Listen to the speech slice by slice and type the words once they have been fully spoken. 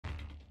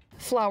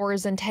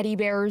Flowers and teddy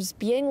bears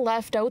being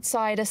left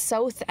outside a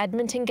South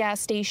Edmonton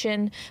gas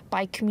station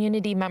by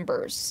community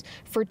members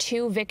for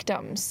two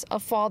victims, a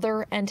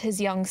father and his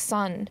young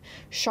son,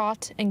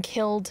 shot and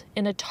killed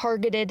in a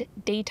targeted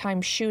daytime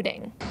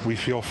shooting. We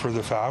feel for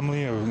the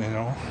family,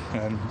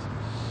 and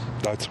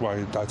that's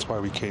why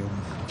we came,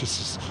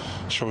 just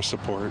to show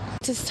support.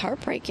 It's just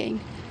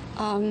heartbreaking.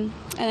 And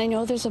I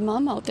know there's a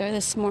mom out there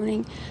this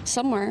morning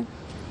somewhere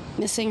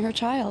missing her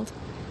child.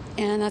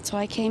 And that's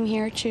why I came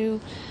here to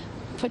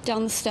put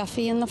down the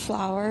stuffy and the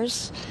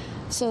flowers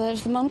so that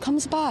if the mom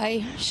comes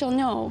by, she'll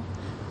know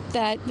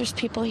that there's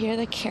people here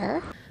that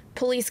care.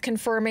 Police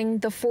confirming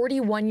the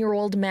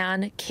 41-year-old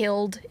man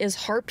killed is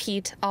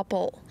Harpreet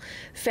Uppal.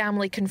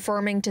 Family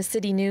confirming to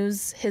City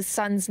News his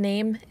son's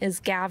name is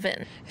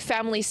Gavin.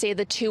 Family say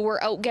the two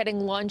were out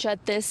getting lunch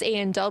at this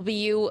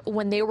A&W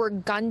when they were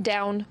gunned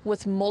down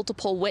with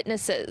multiple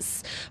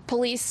witnesses.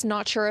 Police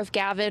not sure if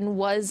Gavin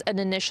was an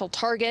initial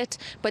target,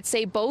 but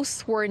say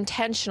both were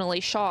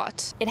intentionally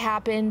shot. It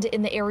happened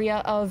in the area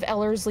of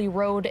Ellerslie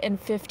Road and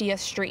 50th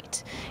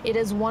Street. It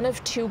is one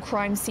of two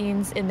crime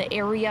scenes in the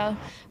area.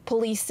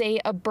 Police say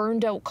a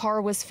burned-out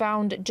car was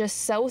found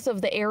just south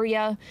of the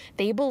area.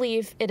 They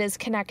believe it is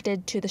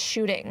connected to the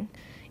shooting.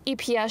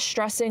 EPS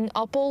stressing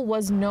Uppal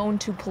was known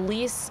to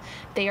police.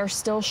 They are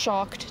still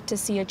shocked to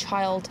see a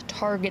child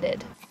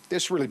targeted.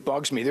 This really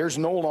bugs me. There's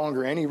no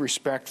longer any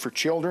respect for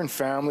children,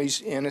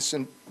 families,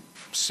 innocent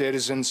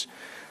citizens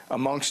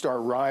amongst our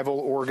rival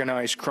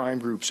organized crime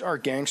groups, our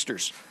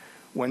gangsters,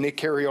 when they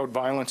carry out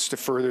violence to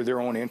further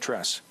their own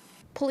interests.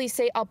 Police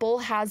say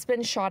Uppal has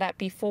been shot at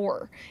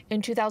before.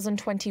 In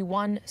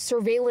 2021,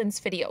 surveillance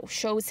video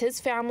shows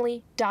his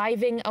family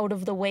diving out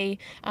of the way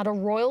at a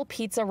Royal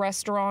Pizza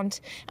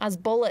restaurant as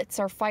bullets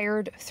are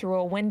fired through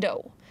a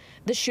window.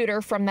 The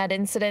shooter from that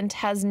incident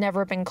has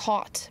never been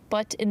caught,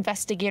 but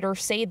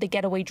investigators say the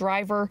getaway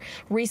driver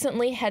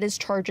recently had his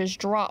charges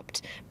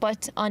dropped,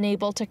 but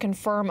unable to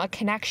confirm a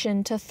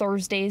connection to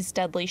Thursday's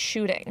deadly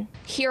shooting.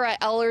 Here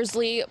at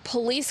Ellerslie,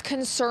 police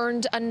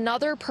concerned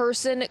another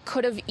person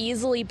could have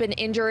easily been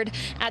injured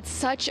at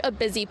such a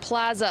busy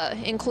plaza,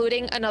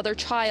 including another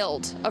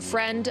child, a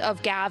friend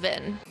of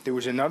Gavin. There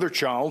was another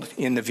child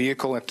in the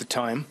vehicle at the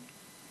time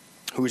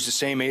who was the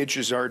same age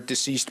as our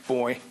deceased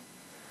boy.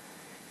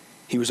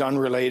 He was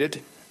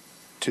unrelated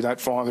to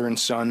that father and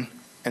son,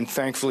 and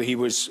thankfully he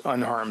was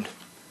unharmed,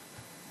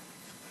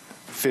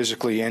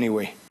 physically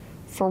anyway.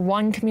 For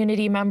one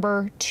community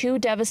member, too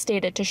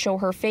devastated to show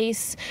her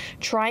face,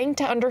 trying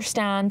to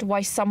understand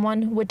why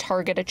someone would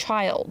target a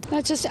child.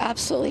 That's just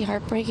absolutely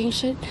heartbreaking.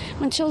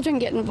 When children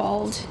get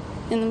involved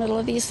in the middle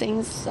of these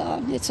things,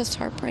 it's just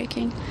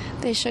heartbreaking.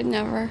 They should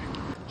never.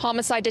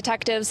 Homicide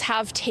detectives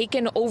have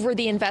taken over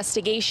the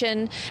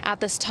investigation. At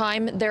this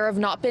time, there have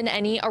not been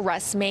any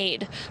arrests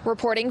made.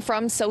 Reporting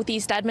from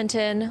Southeast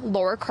Edmonton,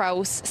 Laura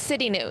Krause,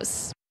 City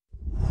News.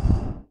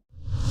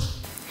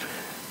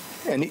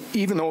 And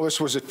even though this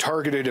was a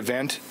targeted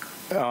event,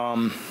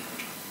 the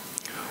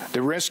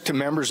risk to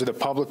members of the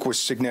public was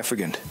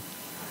significant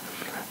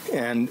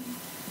and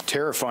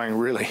terrifying,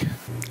 really.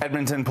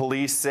 Edmonton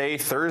police say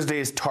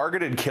Thursday's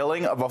targeted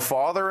killing of a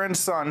father and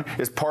son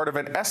is part of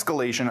an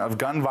escalation of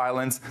gun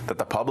violence that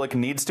the public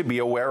needs to be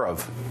aware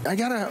of.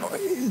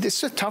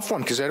 This is a tough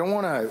one because I don't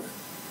want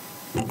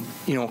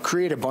to,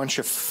 create a bunch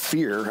of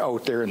fear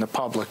out there in the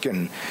public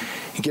and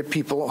get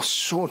people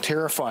so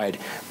terrified.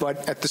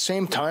 But at the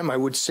same time, I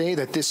would say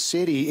that this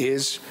city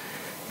it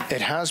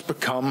has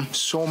become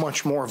so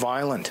much more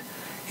violent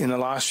in the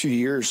last few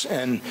years,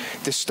 and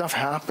this stuff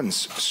happens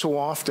so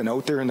often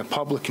out there in the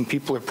public, and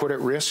people are put at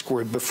risk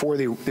where before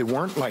they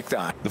weren't like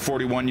that. The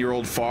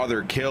 41-year-old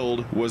father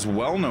killed was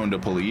well known to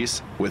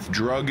police with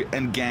drug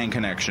and gang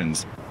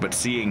connections, but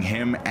seeing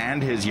him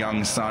and his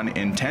young son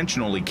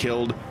intentionally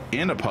killed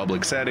in a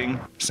public setting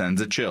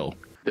sends a chill.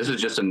 This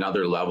is just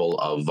another level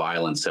of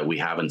violence that we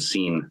haven't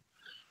seen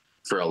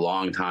for a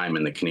long time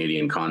in the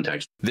Canadian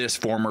context. This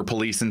former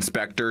police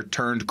inspector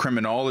turned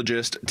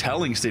criminologist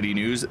telling City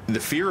News the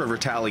fear of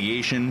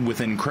retaliation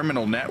within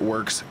criminal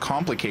networks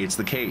complicates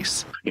the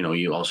case.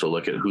 You also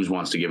look at who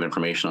wants to give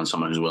information on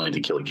someone who's willing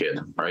to kill a kid,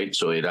 right?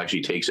 So it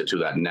actually takes it to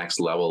that next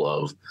level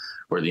of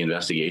where the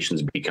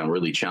investigations become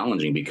really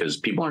challenging because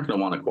people aren't going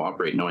to want to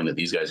cooperate knowing that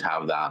these guys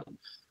have that.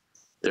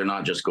 They're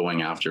not just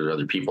going after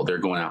other people, they're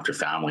going after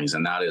families.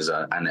 And that is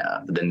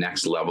the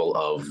next level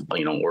of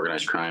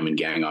organized crime and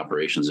gang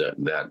operations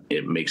that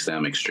it makes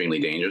them extremely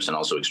dangerous and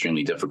also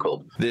extremely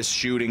difficult. This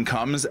shooting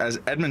comes as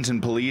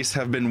Edmonton police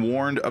have been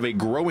warned of a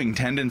growing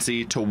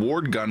tendency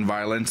toward gun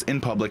violence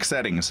in public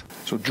settings.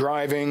 So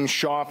driving,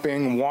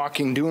 shopping,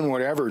 walking, doing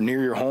whatever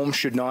near your home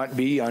should not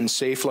be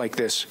unsafe like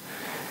this.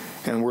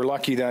 And we're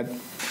lucky that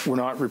we're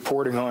not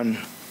reporting on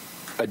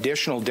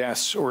additional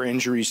deaths or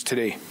injuries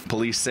today.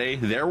 Police say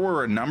there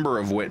were a number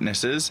of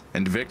witnesses,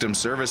 and victim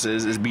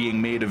services is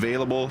being made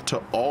available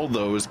to all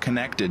those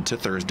connected to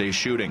Thursday's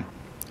shooting.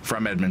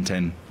 From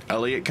Edmonton,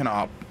 Elliot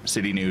Knopp,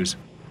 City News.